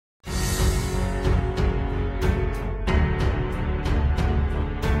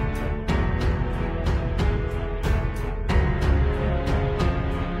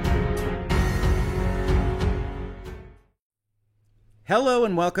Hello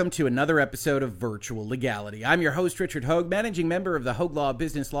and welcome to another episode of Virtual Legality. I'm your host, Richard Hogue, managing member of the Hogue Law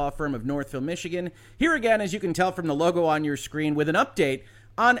business law firm of Northville, Michigan. Here again, as you can tell from the logo on your screen, with an update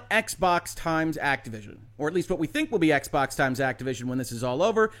on Xbox times Activision, or at least what we think will be Xbox times Activision when this is all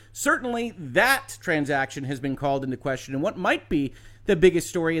over. Certainly, that transaction has been called into question in what might be the biggest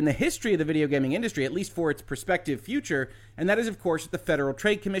story in the history of the video gaming industry, at least for its prospective future, and that is, of course, the Federal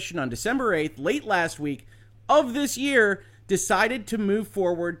Trade Commission on December 8th, late last week of this year, decided to move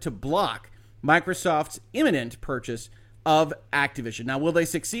forward to block Microsoft's imminent purchase of Activision. Now, will they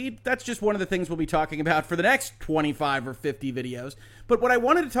succeed? That's just one of the things we'll be talking about for the next 25 or 50 videos. But what I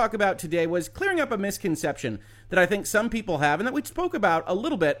wanted to talk about today was clearing up a misconception that I think some people have and that we spoke about a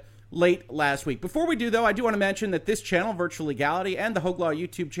little bit late last week. Before we do, though, I do want to mention that this channel, Virtual Legality, and the Hogue Law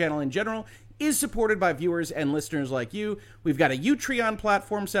YouTube channel in general, is supported by viewers and listeners like you. We've got a Utreon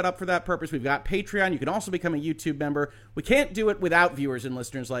platform set up for that purpose. We've got Patreon. You can also become a YouTube member. We can't do it without viewers and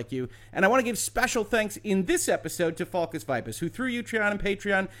listeners like you. And I want to give special thanks in this episode to Falcus Vipus, who through Utreon and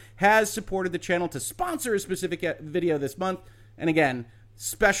Patreon has supported the channel to sponsor a specific video this month. And again,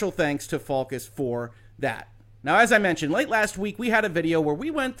 special thanks to Falcus for that. Now, as I mentioned, late last week, we had a video where we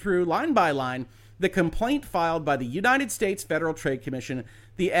went through line by line the complaint filed by the United States Federal Trade Commission,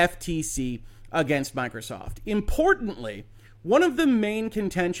 the FTC, against Microsoft. Importantly, one of the main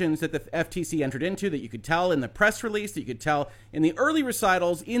contentions that the FTC entered into, that you could tell in the press release, that you could tell in the early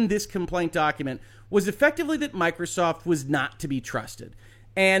recitals in this complaint document, was effectively that Microsoft was not to be trusted.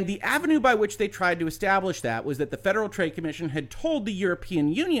 And the avenue by which they tried to establish that was that the Federal Trade Commission had told the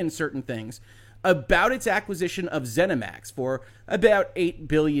European Union certain things about its acquisition of ZeniMax for about $8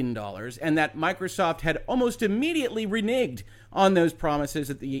 billion, and that Microsoft had almost immediately reneged on those promises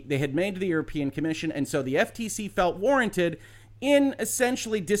that they had made to the European Commission, and so the FTC felt warranted in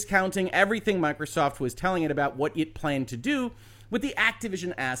essentially discounting everything Microsoft was telling it about what it planned to do with the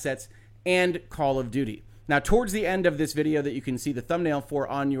Activision assets and Call of Duty. Now, towards the end of this video that you can see the thumbnail for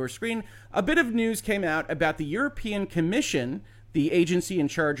on your screen, a bit of news came out about the European Commission, the agency in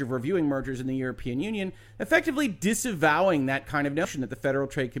charge of reviewing mergers in the European Union, effectively disavowing that kind of notion that the Federal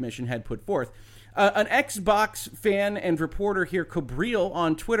Trade Commission had put forth. An Xbox fan and reporter here, Cobriel,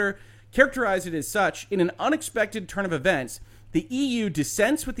 on Twitter, characterized it as such: in an unexpected turn of events, the EU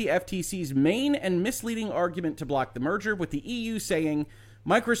dissents with the FTC's main and misleading argument to block the merger, with the EU saying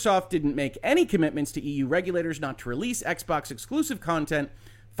Microsoft didn't make any commitments to EU regulators not to release Xbox exclusive content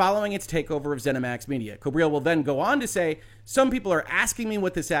following its takeover of ZeniMax Media. Cobriel will then go on to say, some people are asking me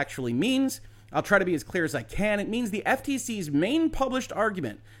what this actually means. I'll try to be as clear as I can. It means the FTC's main published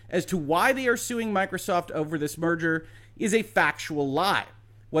argument as to why they are suing Microsoft over this merger is a factual lie.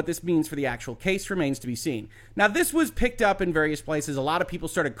 What this means for the actual case remains to be seen. Now, this was picked up in various places. A lot of people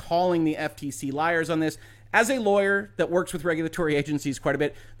started calling the FTC liars on this. As a lawyer that works with regulatory agencies quite a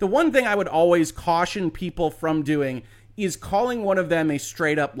bit, the one thing I would always caution people from doing is calling one of them a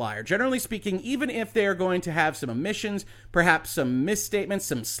straight-up liar. Generally speaking, even if they are going to have some omissions, perhaps some misstatements,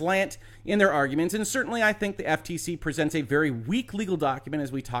 some slant in their arguments, and certainly I think the FTC presents a very weak legal document,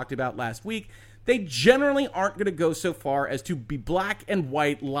 as we talked about last week, they generally aren't going to go so far as to be black and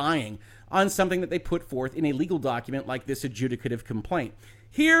white lying on something that they put forth in a legal document like this adjudicative complaint.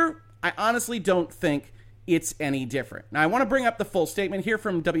 Here, I honestly don't think it's any different. Now, I want to bring up the full statement here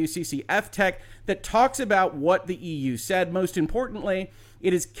from WCCF Tech that talks about what the EU said. Most importantly,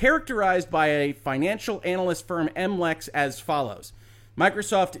 it is characterized by a financial analyst firm, MLEX, as follows.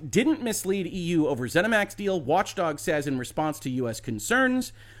 Microsoft didn't mislead EU over ZeniMax deal, Watchdog says in response to U.S.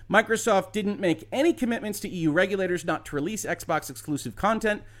 concerns. Microsoft didn't make any commitments to EU regulators not to release Xbox exclusive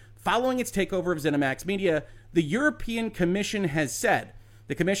content following its takeover of ZeniMax Media. The European Commission has said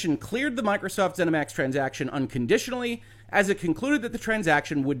the Commission cleared the Microsoft ZeniMax transaction unconditionally as it concluded that the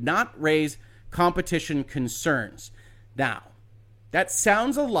transaction would not raise competition concerns. Now, that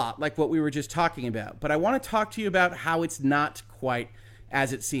sounds a lot like what we were just talking about, but I want to talk to you about how it's not quite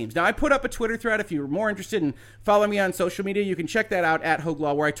as it seems. Now, I put up a Twitter thread. If you're more interested in following me on social media, you can check that out at Hogue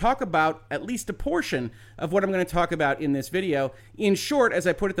Law, where I talk about at least a portion of what I'm going to talk about in this video. In short, as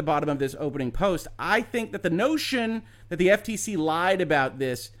I put at the bottom of this opening post, I think that the notion that the FTC lied about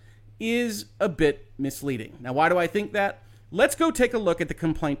this is a bit misleading. Now, why do I think that? Let's go take a look at the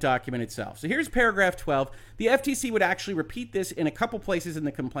complaint document itself. So here's paragraph 12. The FTC would actually repeat this in a couple places in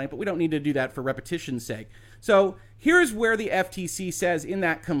the complaint, but we don't need to do that for repetition's sake. So here's where the FTC says in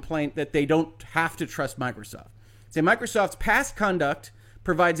that complaint that they don't have to trust Microsoft. Say Microsoft's past conduct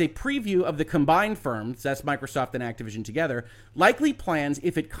provides a preview of the combined firms, that's Microsoft and Activision together, likely plans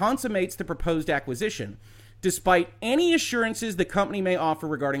if it consummates the proposed acquisition despite any assurances the company may offer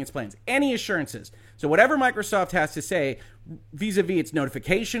regarding its plans. Any assurances. So whatever Microsoft has to say vis-a-vis its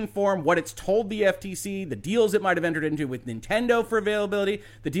notification form, what it's told the FTC, the deals it might have entered into with Nintendo for availability,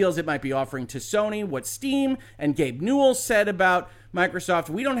 the deals it might be offering to Sony, what Steam and Gabe Newell said about Microsoft,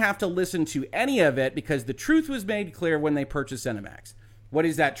 we don't have to listen to any of it because the truth was made clear when they purchased ZeniMax. What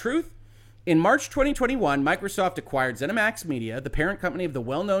is that truth? In March 2021, Microsoft acquired ZeniMax Media, the parent company of the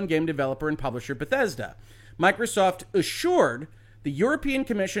well-known game developer and publisher Bethesda. Microsoft assured the European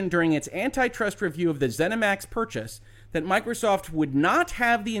Commission during its antitrust review of the ZeniMax purchase that Microsoft would not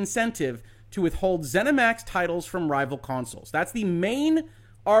have the incentive to withhold ZeniMax titles from rival consoles. That's the main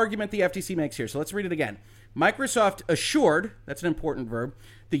argument the FTC makes here. So let's read it again. Microsoft assured, that's an important verb,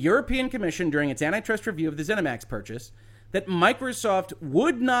 the European Commission during its antitrust review of the ZeniMax purchase that Microsoft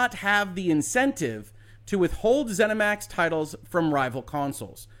would not have the incentive to withhold ZeniMax titles from rival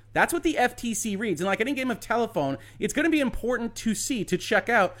consoles. That's what the FTC reads. And like any game of telephone, it's going to be important to see, to check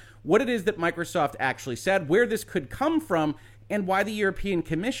out what it is that Microsoft actually said, where this could come from, and why the European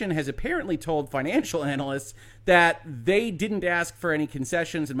Commission has apparently told financial analysts that they didn't ask for any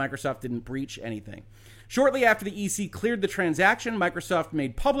concessions and Microsoft didn't breach anything. Shortly after the EC cleared the transaction, Microsoft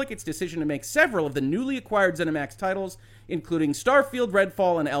made public its decision to make several of the newly acquired ZeniMax titles, including Starfield,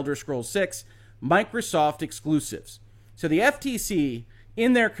 Redfall, and Elder Scrolls 6, Microsoft exclusives. So the FTC,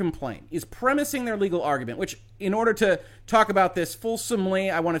 in their complaint, is premising their legal argument, which, in order to talk about this fulsomely,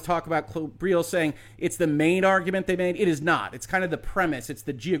 I want to talk about Claude Briel saying it's the main argument they made. It is not. It's kind of the premise. It's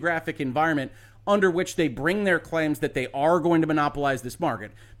the geographic environment under which they bring their claims that they are going to monopolize this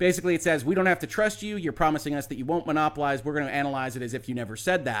market. Basically, it says, we don't have to trust you. You're promising us that you won't monopolize. We're going to analyze it as if you never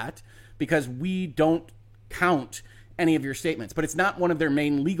said that because we don't count any of your statements. But it's not one of their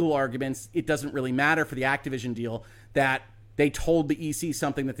main legal arguments. It doesn't really matter for the Activision deal that they told the EC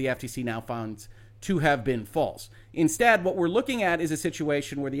something that the FTC now finds to have been false. Instead, what we're looking at is a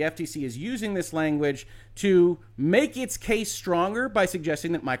situation where the FTC is using this language to make its case stronger by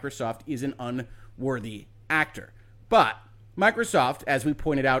suggesting that Microsoft is an unworthy actor. But Microsoft, as we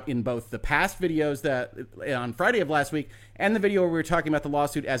pointed out in both the past videos that on Friday of last week and the video where we were talking about the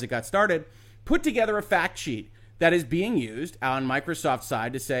lawsuit as it got started, put together a fact sheet that is being used on Microsoft's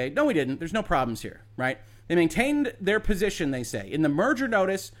side to say, no, we didn't. There's no problems here, right? They maintained their position, they say. In the merger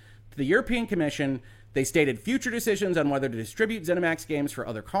notice to the European Commission, they stated future decisions on whether to distribute ZeniMax games for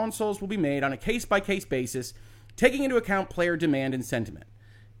other consoles will be made on a case-by-case basis, taking into account player demand and sentiment.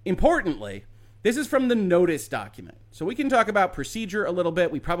 Importantly, this is from the notice document. So we can talk about procedure a little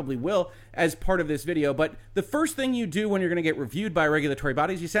bit. We probably will as part of this video. But the first thing you do when you're going to get reviewed by regulatory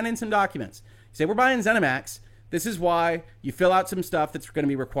bodies, you send in some documents. You say, we're buying ZeniMax. This is why. You fill out some stuff that's going to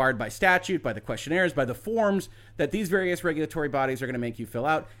be required by statute, by the questionnaires, by the forms that these various regulatory bodies are going to make you fill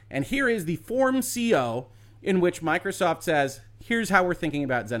out. And here is the Form CO in which Microsoft says, here's how we're thinking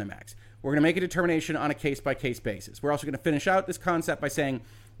about ZeniMax. We're going to make a determination on a case-by-case basis. We're also going to finish out this concept by saying,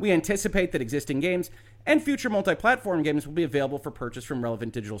 we anticipate that existing games and future multi-platform games will be available for purchase from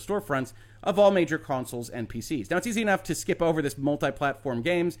relevant digital storefronts of all major consoles and PCs. Now, it's easy enough to skip over this multi-platform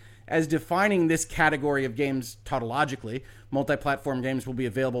games as defining this category of games tautologically. Multi-platform games will be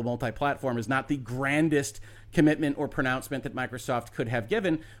available multi-platform is not the grandest commitment or pronouncement that Microsoft could have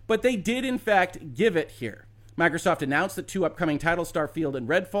given, but they did, in fact, give it here. Microsoft announced that two upcoming titles, Starfield and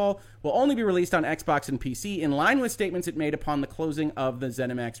Redfall, will only be released on Xbox and PC in line with statements it made upon the closing of the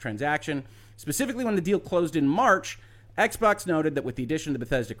ZeniMax transaction. Specifically, when the deal closed in March, Xbox noted that with the addition of the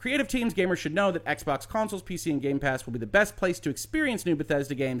Bethesda creative teams, gamers should know that Xbox consoles, PC, and Game Pass will be the best place to experience new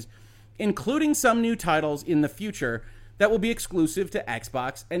Bethesda games, including some new titles in the future that will be exclusive to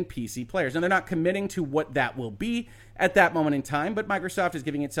Xbox and PC players. Now, they're not committing to what that will be at that moment in time, but Microsoft is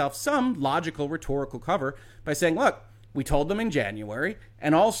giving itself some logical, rhetorical cover by saying, look, we told them in January,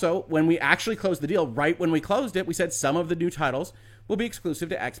 and also when we actually closed the deal, right when we closed it, we said some of the new titles will be exclusive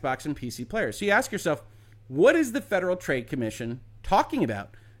to Xbox and PC players. So you ask yourself, what is the Federal Trade Commission talking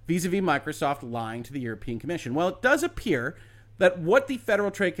about vis-a-vis Microsoft lying to the European Commission? Well, it does appear that what the Federal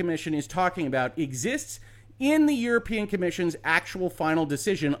Trade Commission is talking about exists in the European Commission's actual final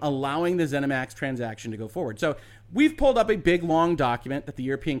decision allowing the ZeniMax transaction to go forward. So we've pulled up a big, long document that the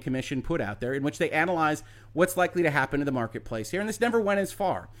European Commission put out there in which they analyze what's likely to happen to the marketplace here. And this never went as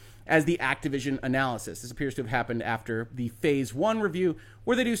far as the Activision analysis. This appears to have happened after the Phase 1 review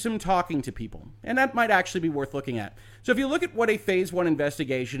where they do some talking to people. And that might actually be worth looking at. So if you look at what a Phase 1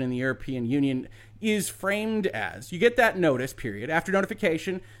 investigation in the European Union is framed as, you get that notice period. After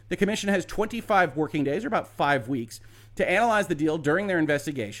notification, the Commission has 25 working days, or about 5 weeks, to analyze the deal during their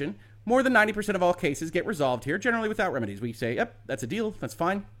investigation. More than 90% of all cases get resolved here, generally without remedies. We say, yep, that's a deal, that's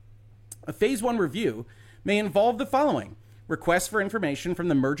fine. A Phase 1 review may involve the following: requests for information from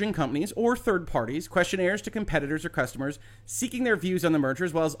the merging companies or third parties, questionnaires to competitors or customers seeking their views on the merger,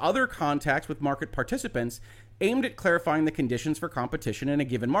 as well as other contacts with market participants aimed at clarifying the conditions for competition in a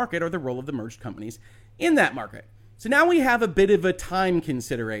given market or the role of the merged companies in that market. So now we have a bit of a time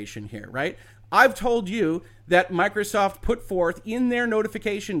consideration here, right? I've told you that Microsoft put forth in their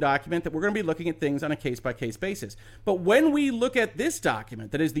notification document that we're going to be looking at things on a case-by-case basis. But when we look at this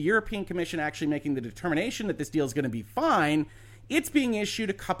document, that is the European Commission actually making the determination that this deal is going to be fine, it's being issued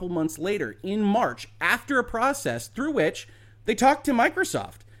a couple months later, in March, after a process through which they talked to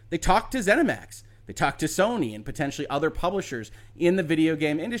Microsoft, they talked to ZeniMax, they talked to Sony and potentially other publishers in the video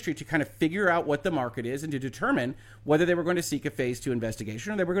game industry to kind of figure out what the market is and to determine whether they were going to seek a phase 2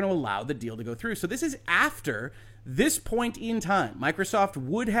 investigation or they were going to allow the deal to go through. So this is after this point in time. Microsoft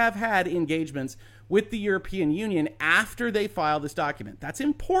would have had engagements with the European Union after they filed this document. That's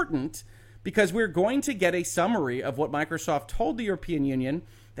important because we're going to get a summary of what Microsoft told the European Union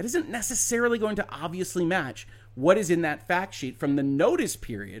that isn't necessarily going to obviously match what is in that fact sheet from the notice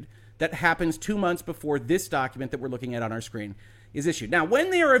period that happens 2 months before this document that we're looking at on our screen is issued. Now,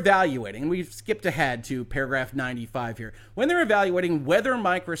 when they are evaluating, and we've skipped ahead to paragraph 95 here, when they're evaluating whether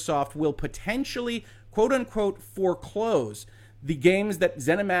Microsoft will potentially, quote unquote, foreclose the games that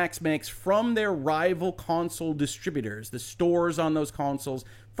ZeniMax makes from their rival console distributors, the stores on those consoles,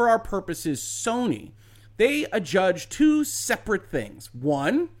 for our purposes, Sony, they adjudge two separate things.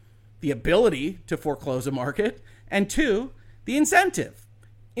 One, the ability to foreclose a market, and two, the incentive.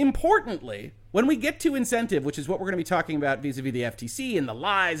 Importantly, when we get to incentive, which is what we're going to be talking about vis-a-vis the FTC and the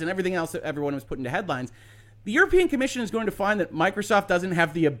lies and everything else that everyone was put into headlines, the European Commission is going to find that Microsoft doesn't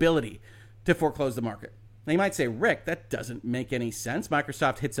have the ability to foreclose the market. Now, you might say, Rick, that doesn't make any sense.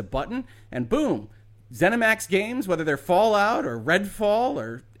 Microsoft hits a button and boom, ZeniMax games, whether they're Fallout or Redfall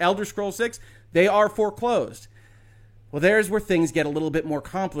or Elder Scrolls 6, they are foreclosed. Well, there's where things get a little bit more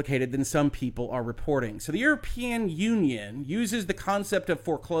complicated than some people are reporting. So the European Union uses the concept of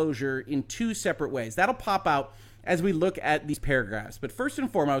foreclosure in two separate ways. That'll pop out as we look at these paragraphs. But first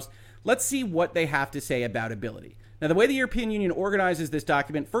and foremost, let's see what they have to say about ability. Now, the way the European Union organizes this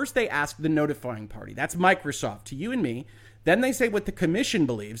document, first they ask the notifying party. That's Microsoft, to you and me. Then they say what the Commission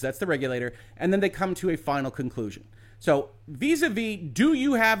believes, that's the regulator, and then they come to a final conclusion. So vis-a-vis, do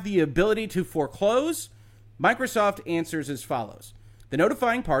you have the ability to foreclose? Microsoft answers as follows. The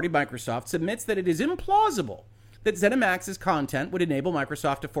notifying party, Microsoft, submits that it is implausible that ZeniMax's content would enable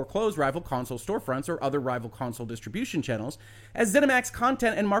Microsoft to foreclose rival console storefronts or other rival console distribution channels, as ZeniMax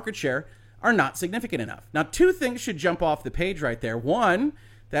content and market share are not significant enough. Now, two things should jump off the page right there. One,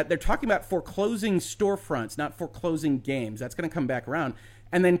 that they're talking about foreclosing storefronts, not foreclosing games. That's going to come back around.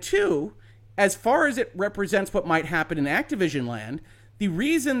 And then two, as far as it represents what might happen in Activision land, the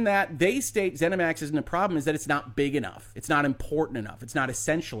reason that they state ZeniMax isn't a problem is that it's not big enough. It's not important enough. It's not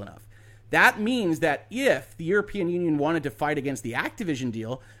essential enough. That means that if the European Union wanted to fight against the Activision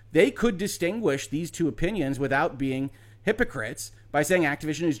deal, they could distinguish these two opinions without being hypocrites by saying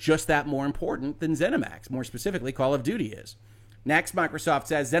Activision is just that more important than ZeniMax. More specifically, Call of Duty is. Next, Microsoft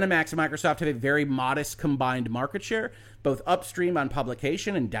says ZeniMax and Microsoft have a very modest combined market share, both upstream on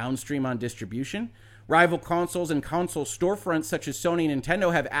publication and downstream on distribution. Rival consoles and console storefronts such as Sony and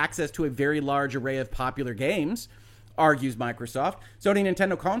Nintendo have access to a very large array of popular games, argues Microsoft. Sony and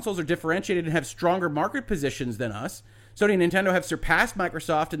Nintendo consoles are differentiated and have stronger market positions than us. Sony and Nintendo have surpassed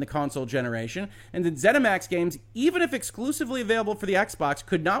Microsoft in the console generation, and the ZeniMax games, even if exclusively available for the Xbox,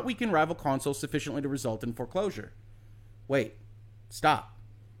 could not weaken rival consoles sufficiently to result in foreclosure. Wait, stop.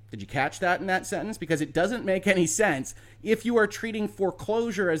 Did you catch that in that sentence? Because it doesn't make any sense if you are treating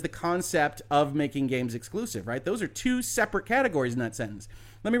foreclosure as the concept of making games exclusive, right? Those are two separate categories in that sentence.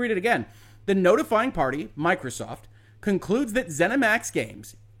 Let me read it again. The notifying party, Microsoft, concludes that ZeniMax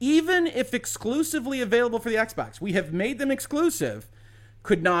games, even if exclusively available for the Xbox, we have made them exclusive,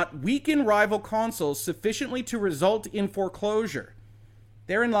 could not weaken rival consoles sufficiently to result in foreclosure.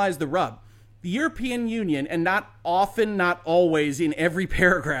 Therein lies the rub. The European Union, and not often, not always in every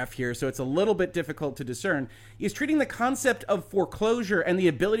paragraph here, so it's a little bit difficult to discern, is treating the concept of foreclosure and the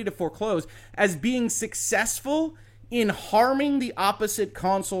ability to foreclose as being successful in harming the opposite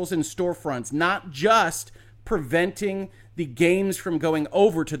consoles and storefronts, not just preventing the games from going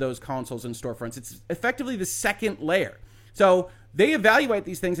over to those consoles and storefronts. It's effectively the second layer. So they evaluate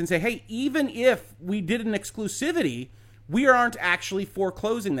these things and say, hey, even if we did an exclusivity, we aren't actually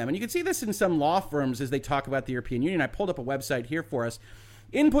foreclosing them. And you can see this in some law firms as they talk about the European Union. I pulled up a website here for us.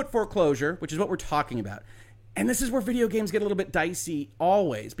 Input foreclosure, which is what we're talking about, And this is where video games get a little bit dicey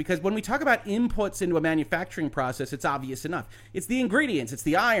always, because when we talk about inputs into a manufacturing process, it's obvious enough. It's the ingredients, it's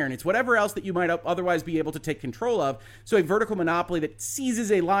the iron, it's whatever else that you might otherwise be able to take control of. So a vertical monopoly that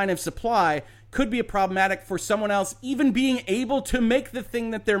seizes a line of supply could be problematic for someone else even being able to make the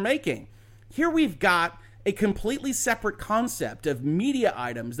thing that they're making. Here we've got a completely separate concept of media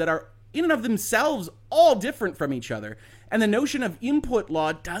items that are in and of themselves all different from each other. And the notion of input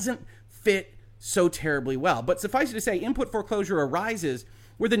law doesn't fit so terribly well. But suffice it to say, input foreclosure arises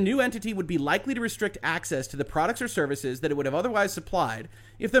where the new entity would be likely to restrict access to the products or services that it would have otherwise supplied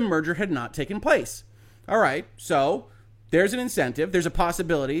if the merger had not taken place. All right, so there's an incentive. There's a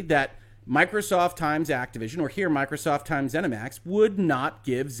possibility that Microsoft times Activision, or here Microsoft times ZeniMax, would not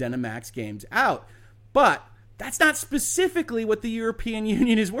give ZeniMax games out. But that's not specifically what the European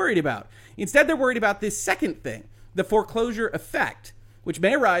Union is worried about. Instead, they're worried about this second thing, the foreclosure effect, which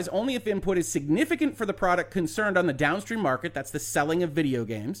may arise only if input is significant for the product concerned on the downstream market, that's the selling of video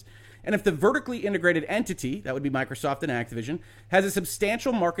games, and if the vertically integrated entity, that would be Microsoft and Activision, has a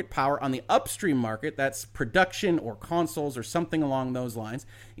substantial market power on the upstream market, that's production or consoles or something along those lines.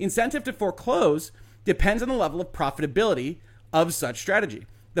 Incentive to foreclose depends on the level of profitability of such strategy.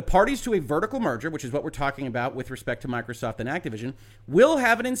 The parties to a vertical merger, which is what we're talking about with respect to Microsoft and Activision, will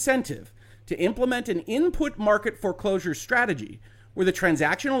have an incentive to implement an input market foreclosure strategy where the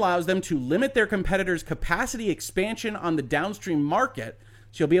transaction allows them to limit their competitors' capacity expansion on the downstream market,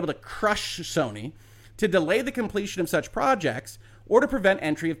 so you'll be able to crush Sony, to delay the completion of such projects, or to prevent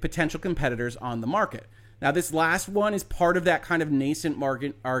entry of potential competitors on the market. Now, this last one is part of that kind of nascent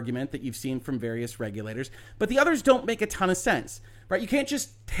market argument that you've seen from various regulators, but the others don't make a ton of sense, right? You can't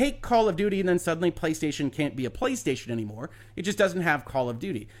just take Call of Duty and then suddenly PlayStation can't be a PlayStation anymore. It just doesn't have Call of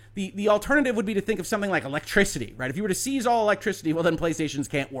Duty. The alternative would be to think of something like electricity, right? If you were to seize all electricity, well, then PlayStations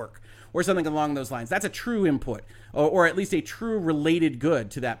can't work, or something along those lines. That's a true input, or at least a true related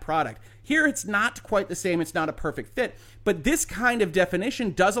good to that product. Here, it's not quite the same. It's not a perfect fit. But this kind of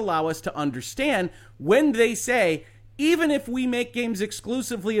definition does allow us to understand when they say, even if we make games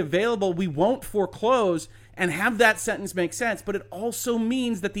exclusively available, we won't foreclose, and have that sentence make sense. But it also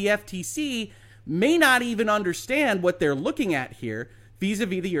means that the FTC may not even understand what they're looking at here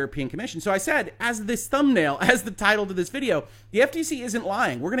vis-a-vis the European Commission. So I said, as this thumbnail, as the title to this video, the FTC isn't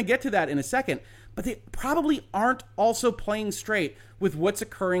lying. We're going to get to that in a second. But they probably aren't also playing straight with what's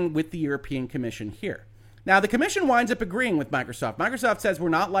occurring with the European Commission here. Now, the Commission winds up agreeing with Microsoft. Microsoft says we're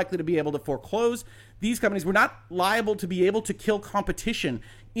not likely to be able to foreclose these companies. We're not liable to be able to kill competition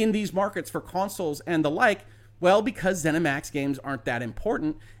in these markets for consoles and the like. Well, because ZeniMax games aren't that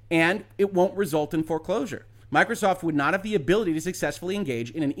important, and it won't result in foreclosure. Microsoft would not have the ability to successfully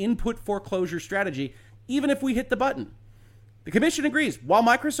engage in an input foreclosure strategy, even if we hit the button. The Commission agrees. While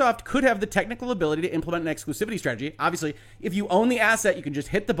Microsoft could have the technical ability to implement an exclusivity strategy, obviously, if you own the asset, you can just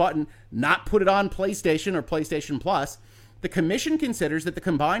hit the button, not put it on PlayStation or PlayStation Plus. The Commission considers that the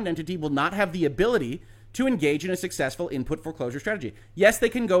combined entity will not have the ability to engage in a successful input foreclosure strategy. Yes, they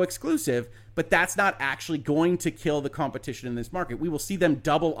can go exclusive, but that's not actually going to kill the competition in this market. We will see them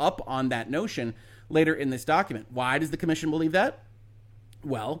double up on that notion later in this document. Why does the Commission believe that?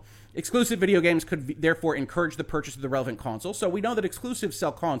 Well, exclusive video games could therefore encourage the purchase of the relevant console. So we know that exclusives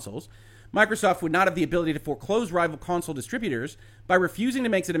sell consoles. Microsoft would not have the ability to foreclose rival console distributors by refusing to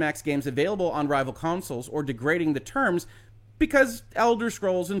make ZeniMax games available on rival consoles or degrading the terms, because Elder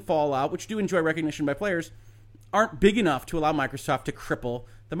Scrolls and Fallout, which do enjoy recognition by players, aren't big enough to allow Microsoft to cripple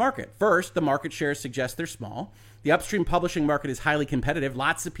the market. First, the market shares suggest they're small. The upstream publishing market is highly competitive.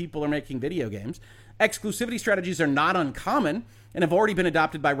 Lots of people are making video games. Exclusivity strategies are not uncommon and have already been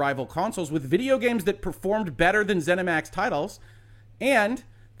adopted by rival consoles with video games that performed better than ZeniMax titles. And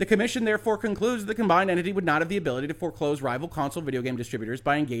the Commission therefore concludes the combined entity would not have the ability to foreclose rival console video game distributors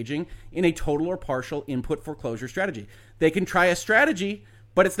by engaging in a total or partial input foreclosure strategy. They can try a strategy,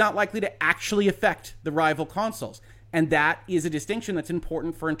 but it's not likely to actually affect the rival consoles. And that is a distinction that's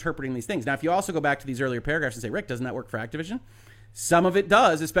important for interpreting these things. Now, if you also go back to these earlier paragraphs and say, Rick, doesn't that work for Activision? Some of it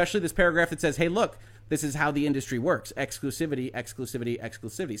does, especially this paragraph that says, hey, look, this is how the industry works. Exclusivity, exclusivity,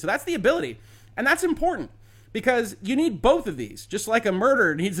 exclusivity. So that's the ability. And that's important because you need both of these. Just like a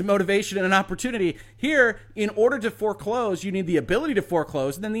murder needs a motivation and an opportunity. Here, in order to foreclose, you need the ability to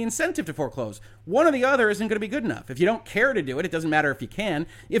foreclose and then the incentive to foreclose. One or the other isn't going to be good enough. If you don't care to do it, it doesn't matter if you can.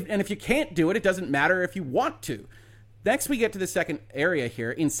 And if you can't do it, it doesn't matter if you want to. Next, we get to the second area here,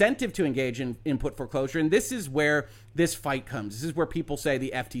 incentive to engage in input foreclosure. And this is where this fight comes. This is where people say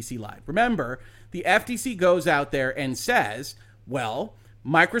the FTC lied. Remember, the FTC goes out there and says, well,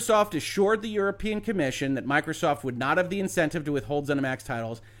 Microsoft assured the European Commission that Microsoft would not have the incentive to withhold ZeniMax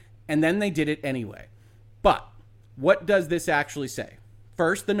titles, and then they did it anyway. But what does this actually say?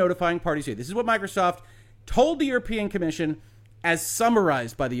 First, the notifying parties here. This is what Microsoft told the European Commission as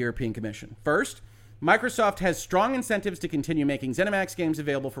summarized by the European Commission. First, Microsoft has strong incentives to continue making ZeniMax games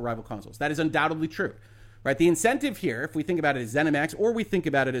available for rival consoles. That is undoubtedly true, right? The incentive here, if we think about it as ZeniMax or we think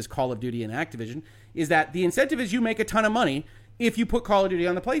about it as Call of Duty and Activision, is that the incentive is you make a ton of money if you put Call of Duty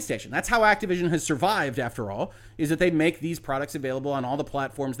on the PlayStation. That's how Activision has survived, after all, is that they make these products available on all the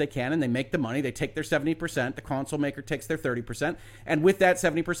platforms they can, and they make the money. They take their 70%, the console maker takes their 30%, and with that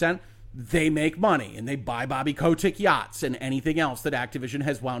 70%, they make money, and they buy Bobby Kotick yachts and anything else that Activision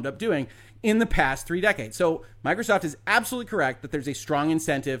has wound up doing in the past 3 decades. So Microsoft is absolutely correct that there's a strong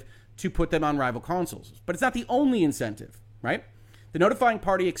incentive to put them on rival consoles. But it's not the only incentive, right? The notifying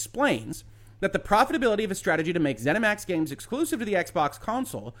party explains that the profitability of a strategy to make ZeniMax games exclusive to the Xbox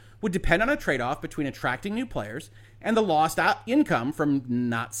console would depend on a trade-off between attracting new players and the lost income from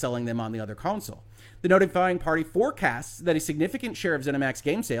not selling them on the other console. The notifying party forecasts that a significant share of ZeniMax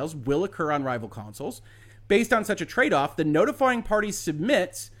game sales will occur on rival consoles. Based on such a trade-off, the notifying party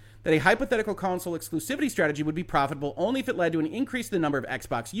submits that a hypothetical console exclusivity strategy would be profitable only if it led to an increase in the number of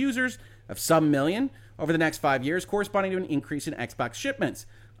Xbox users of some million over the next 5 years, corresponding to an increase in Xbox shipments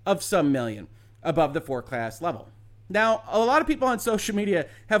of some million above the forecast level. Now, a lot of people on social media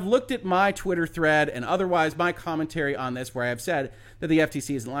have looked at my Twitter thread and otherwise my commentary on this, where I have said that the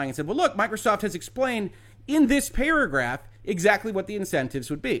FTC isn't lying, and said, well, look, Microsoft has explained in this paragraph exactly what the incentives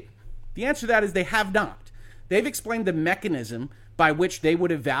would be. The answer to that is they have not. They've explained the mechanism by which they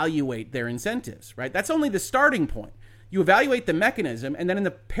would evaluate their incentives, right? That's only the starting point. You evaluate the mechanism, and then in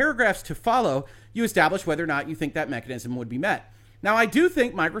the paragraphs to follow, you establish whether or not you think that mechanism would be met. Now, I do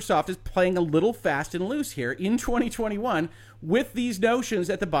think Microsoft is playing a little fast and loose here in 2021 with these notions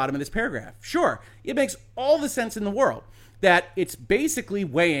at the bottom of this paragraph. Sure, it makes all the sense in the world that it's basically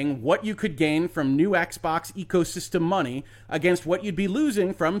weighing what you could gain from new Xbox ecosystem money against what you'd be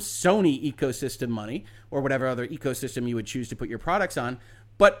losing from Sony ecosystem money or whatever other ecosystem you would choose to put your products on.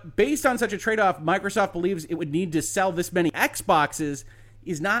 But based on such a trade-off, Microsoft believes it would need to sell this many Xboxes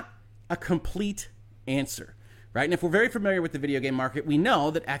is not a complete answer. Right? And if we're very familiar with the video game market, we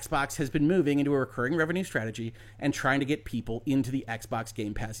know that Xbox has been moving into a recurring revenue strategy and trying to get people into the Xbox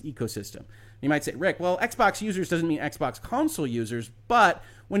Game Pass ecosystem. You might say, Rick, well, Xbox users doesn't mean Xbox console users, but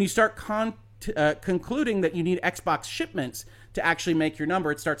when you start concluding that you need Xbox shipments to actually make your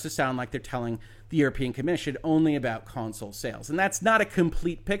number, it starts to sound like they're telling the European Commission only about console sales. And that's not a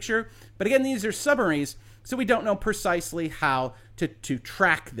complete picture. But again, these are summaries, so we don't know precisely how to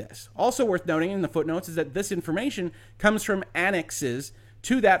track this. Also worth noting in the footnotes is that this information comes from annexes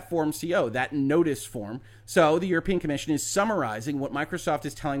to that Form CO, that notice form. So the European Commission is summarizing what Microsoft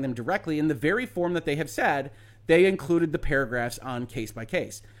is telling them directly in the very form that they have said they included the paragraphs on case by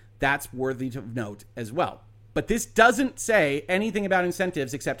case. That's worthy of note as well. But this doesn't say anything about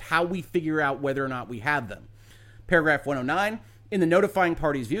incentives except how we figure out whether or not we have them. Paragraph 109. In the notifying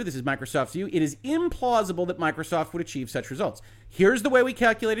party's view, this is Microsoft's view, it is implausible that Microsoft would achieve such results. Here's the way we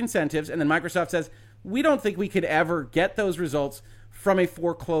calculate incentives, and then Microsoft says, we don't think we could ever get those results from a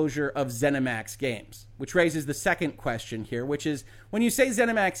foreclosure of ZeniMax games, which raises the second question here, which is, when you say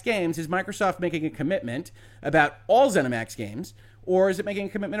ZeniMax games, is Microsoft making a commitment about all ZeniMax games, or is it making a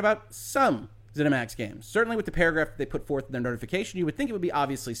commitment about some ZeniMax games? Certainly with the paragraph that they put forth in their notification, you would think it would be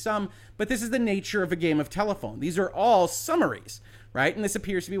obviously some, but this is the nature of a game of telephone. These are all summaries, right? And this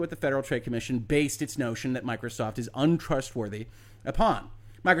appears to be what the Federal Trade Commission based its notion that Microsoft is untrustworthy upon.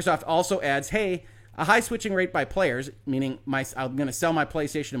 Microsoft also adds, hey, a high switching rate by players, meaning I'm going to sell my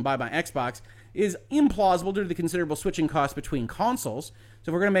PlayStation and buy my Xbox, is implausible due to the considerable switching costs between consoles. So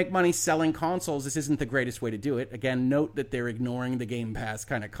if we're going to make money selling consoles, this isn't the greatest way to do it. Again, note that they're ignoring the Game Pass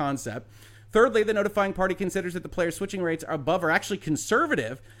kind of concept. Thirdly, the notifying party considers that the player switching rates are above are actually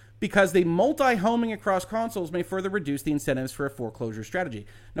conservative because the multi-homing across consoles may further reduce the incentives for a foreclosure strategy.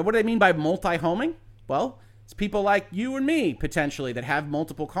 Now, what do they mean by multi-homing? Well, it's people like you and me, potentially, that have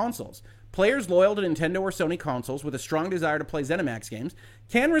multiple consoles. Players loyal to Nintendo or Sony consoles with a strong desire to play ZeniMax games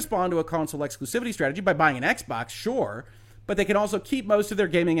can respond to a console exclusivity strategy by buying an Xbox, sure, but they can also keep most of their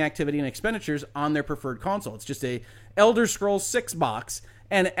gaming activity and expenditures on their preferred console. It's just a Elder Scrolls 6 box,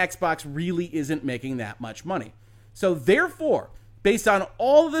 and Xbox really isn't making that much money. So therefore, based on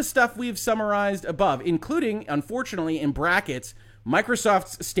all of the stuff we've summarized above, including, unfortunately, in brackets,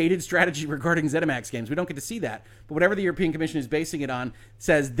 Microsoft's stated strategy regarding ZeniMax games, we don't get to see that, but whatever the European Commission is basing it on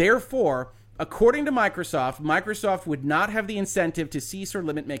says, therefore, according to Microsoft, Microsoft would not have the incentive to cease or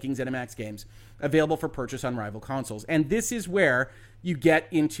limit making ZeniMax games available for purchase on rival consoles. And this is where you get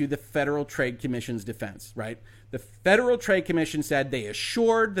into the Federal Trade Commission's defense, right? The Federal Trade Commission said they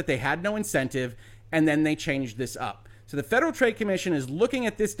assured that they had no incentive and then they changed this up. So the Federal Trade Commission is looking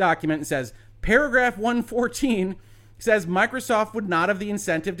at this document and says, paragraph 114 says Microsoft would not have the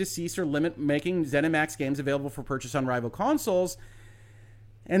incentive to cease or limit making ZeniMax games available for purchase on rival consoles.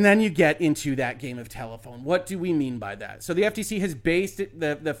 And then you get into that game of telephone. What do we mean by that? So the FTC has based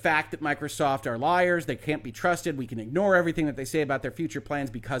the fact that Microsoft are liars. They can't be trusted. We can ignore everything that they say about their future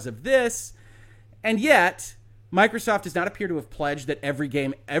plans because of this. And yet, Microsoft does not appear to have pledged that every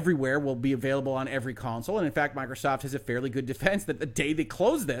game everywhere will be available on every console. And in fact, Microsoft has a fairly good defense that the day they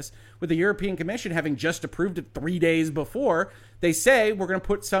close this, with the European Commission having just approved it 3 days before, they say we're going to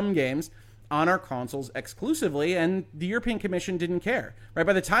put some games on our consoles exclusively, and the European Commission didn't care. Right?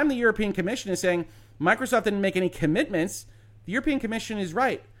 By the time the European Commission is saying Microsoft didn't make any commitments, the European Commission is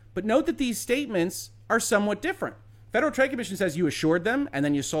right. But note that these statements are somewhat different. Federal Trade Commission says you assured them and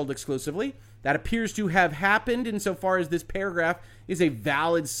then you sold exclusively. That appears to have happened insofar as this paragraph is a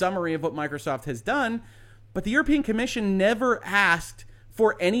valid summary of what Microsoft has done. But the European Commission never asked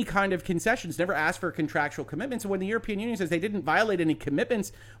for any kind of concessions, never asked for contractual commitments. And when the European Union says they didn't violate any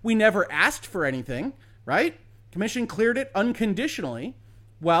commitments, we never asked for anything, right? Commission cleared it unconditionally.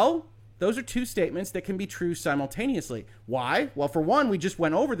 Well, those are two statements that can be true simultaneously. Why? Well, for one, we just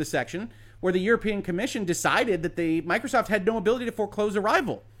went over the section where the European Commission decided that Microsoft had no ability to foreclose a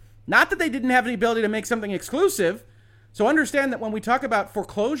rival. Not that they didn't have the ability to make something exclusive. So understand that when we talk about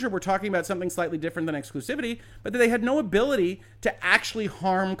foreclosure, we're talking about something slightly different than exclusivity, but that they had no ability to actually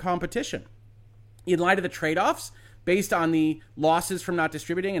harm competition. In light of the trade-offs, based on the losses from not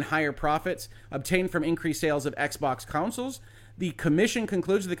distributing and higher profits obtained from increased sales of Xbox consoles, the Commission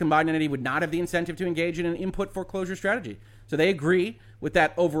concludes that the combined entity would not have the incentive to engage in an input foreclosure strategy. So they agree with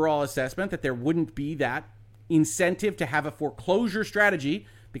that overall assessment that there wouldn't be that incentive to have a foreclosure strategy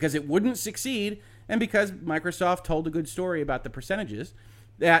because it wouldn't succeed, and because Microsoft told a good story about the percentages,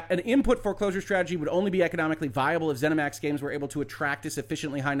 that an input foreclosure strategy would only be economically viable if ZeniMax games were able to attract a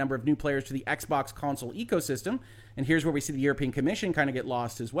sufficiently high number of new players to the Xbox console ecosystem. And here's where we see the European Commission kind of get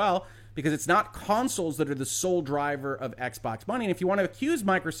lost as well, because it's not consoles that are the sole driver of Xbox money. And if you want to accuse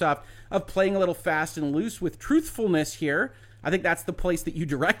Microsoft of playing a little fast and loose with truthfulness here, I think that's the place that you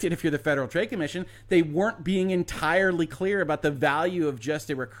direct it if you're the Federal Trade Commission. They weren't being entirely clear about the value of just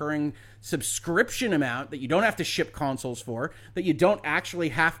a recurring subscription amount that you don't have to ship consoles for, that you don't actually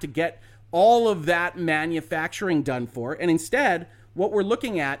have to get all of that manufacturing done for. And instead, what we're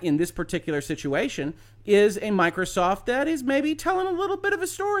looking at in this particular situation is a Microsoft that is maybe telling a little bit of a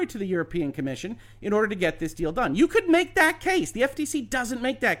story to the European Commission in order to get this deal done. You could make that case. The FTC doesn't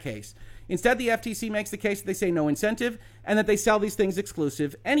make that case. Instead, the FTC makes the case that they say no incentive and that they sell these things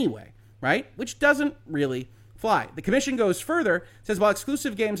exclusive anyway, right? Which doesn't really fly. The Commission goes further, says while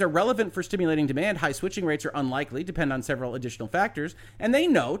exclusive games are relevant for stimulating demand, high switching rates are unlikely, depend on several additional factors. And they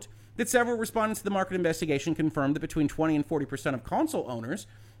note that several respondents to the market investigation confirmed that between 20 and 40% of console owners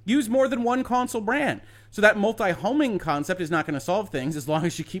use more than one console brand. So that multi-homing concept is not going to solve things as long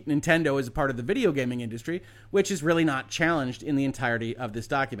as you keep Nintendo as a part of the video gaming industry, which is really not challenged in the entirety of this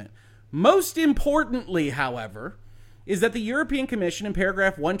document. Most importantly, however, is that the European Commission in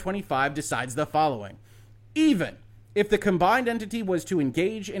paragraph 125 decides the following. Even if the combined entity was to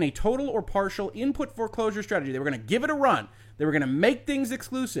engage in a total or partial input foreclosure strategy, they were going to give it a run, they were going to make things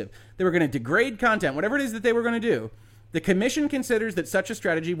exclusive, they were going to degrade content, whatever it is that they were going to do, the Commission considers that such a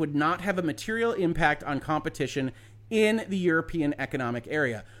strategy would not have a material impact on competition in the European economic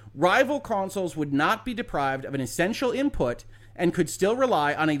area. Rival consoles would not be deprived of an essential input and could still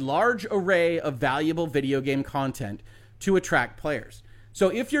rely on a large array of valuable video game content to attract players. So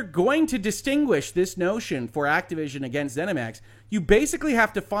if you're going to distinguish this notion for Activision against ZeniMax, you basically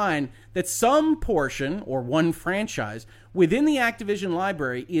have to find that some portion or one franchise within the Activision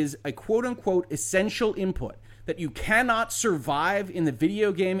library is a quote-unquote essential input, that you cannot survive in the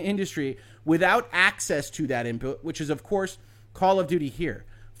video game industry without access to that input, which is, of course, Call of Duty here.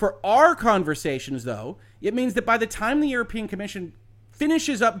 For our conversations, though, it means that by the time the European Commission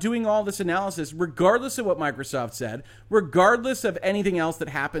finishes up doing all this analysis, regardless of what Microsoft said, regardless of anything else that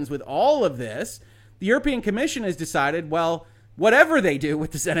happens with all of this, the European Commission has decided, well, whatever they do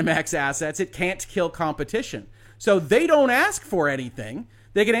with the ZeniMax assets, it can't kill competition. So they don't ask for anything.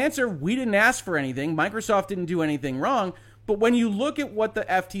 They can answer, we didn't ask for anything. Microsoft didn't do anything wrong. But when you look at what the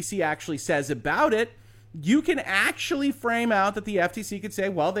FTC actually says about it, you can actually frame out that the FTC could say,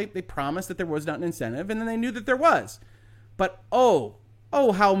 well, they promised that there was not an incentive, and then they knew that there was. But oh,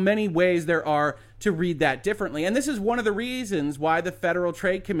 how many ways there are to read that differently. And this is one of the reasons why the Federal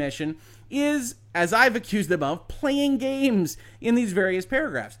Trade Commission is, as I've accused them of, playing games in these various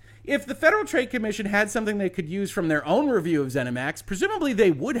paragraphs. If the Federal Trade Commission had something they could use from their own review of ZeniMax, presumably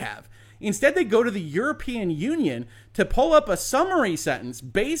they would have. Instead, they go to the European Union to pull up a summary sentence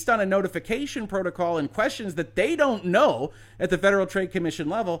based on a notification protocol and questions that they don't know at the Federal Trade Commission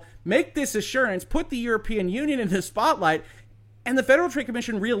level, make this assurance, put the European Union in the spotlight, and the Federal Trade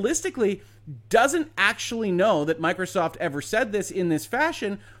Commission realistically doesn't actually know that Microsoft ever said this in this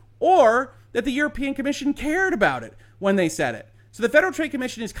fashion, or that the European Commission cared about it when they said it. So the Federal Trade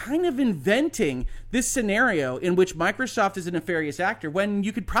Commission is kind of inventing this scenario in which Microsoft is a nefarious actor, when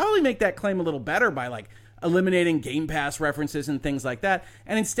you could probably make that claim a little better by like eliminating Game Pass references and things like that,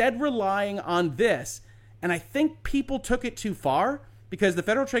 and instead relying on this. And I think people took it too far, because the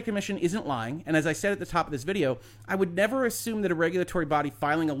Federal Trade Commission isn't lying. And as I said at the top of this video, I would never assume that a regulatory body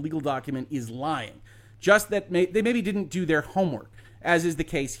filing a legal document is lying. Just that they maybe didn't do their homework, as is the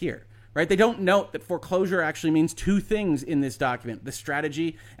case here. Right? They don't note that foreclosure actually means two things in this document: the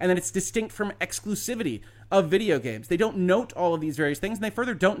strategy, and that it's distinct from exclusivity of video games. They don't note all of these various things, and they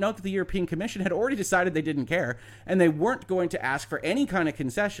further don't note that the European Commission had already decided they didn't care, and they weren't going to ask for any kind of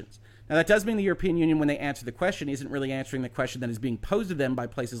concessions. Now, that does mean the European Union, when they answer the question, isn't really answering the question that is being posed to them by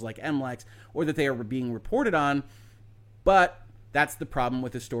places like MLEX, or that they are being reported on, but that's the problem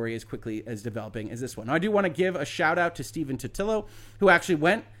with the story as quickly as developing as this one. Now, I do want to give a shout out to Stephen Totillo, who actually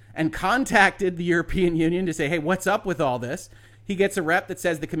went and contacted the European Union to say, hey, what's up with all this? He gets a rep that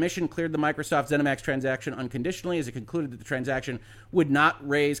says the commission cleared the Microsoft ZeniMax transaction unconditionally, as it concluded that the transaction would not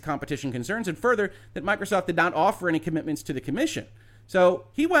raise competition concerns, and further, that Microsoft did not offer any commitments to the commission. So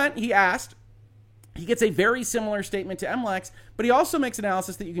he went, he asked, he gets a very similar statement to MLEX, but he also makes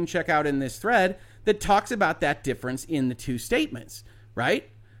analysis that you can check out in this thread that talks about that difference in the two statements, right?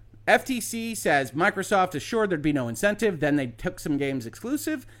 FTC says Microsoft assured there'd be no incentive. Then they took some games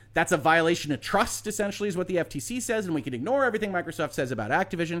exclusive. That's a violation of trust, essentially, is what the FTC says, and we can ignore everything Microsoft says about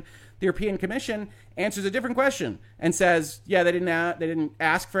Activision. The European Commission answers a different question and says, yeah, they didn't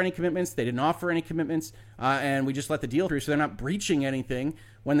ask for any commitments, they didn't offer any commitments, and we just let the deal through, so they're not breaching anything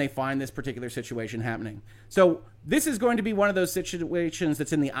when they find this particular situation happening. So this is going to be one of those situations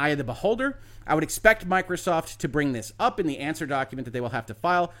that's in the eye of the beholder. I would expect Microsoft to bring this up in the answer document that they will have to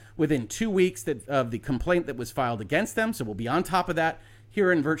file within 2 weeks of the complaint that was filed against them, so we'll be on top of that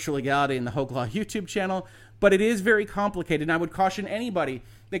here in Virtual Legality in the Hogue Law YouTube channel. But it is very complicated, and I would caution anybody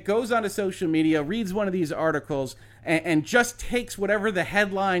that goes onto social media, reads one of these articles, and just takes whatever the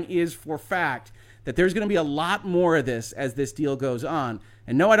headline is for fact, that there's going to be a lot more of this as this deal goes on.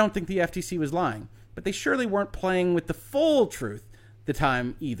 And no, I don't think the FTC was lying, but they surely weren't playing with the full truth the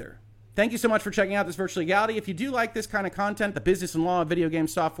time either. Thank you so much for checking out this Virtual Legality. If you do like this kind of content, the business and law of video game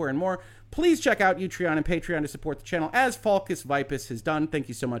software and more, please check out Utreon and Patreon to support the channel, as Falkus Vipus has done. Thank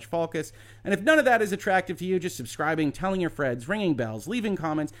you so much, Falkus. And if none of that is attractive to you, just subscribing, telling your friends, ringing bells, leaving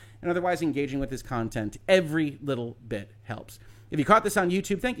comments, and otherwise engaging with this content, every little bit helps. If you caught this on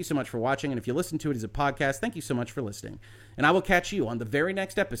YouTube, thank you so much for watching. And if you listen to it as a podcast, thank you so much for listening. And I will catch you on the very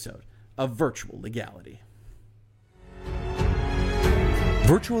next episode of Virtual Legality.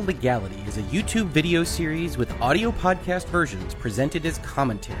 Virtual Legality is a YouTube video series with audio podcast versions presented as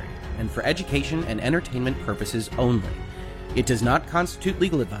commentary and for education and entertainment purposes only. It does not constitute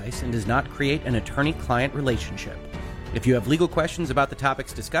legal advice and does not create an attorney-client relationship. If you have legal questions about the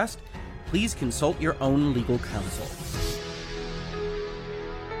topics discussed, please consult your own legal counsel.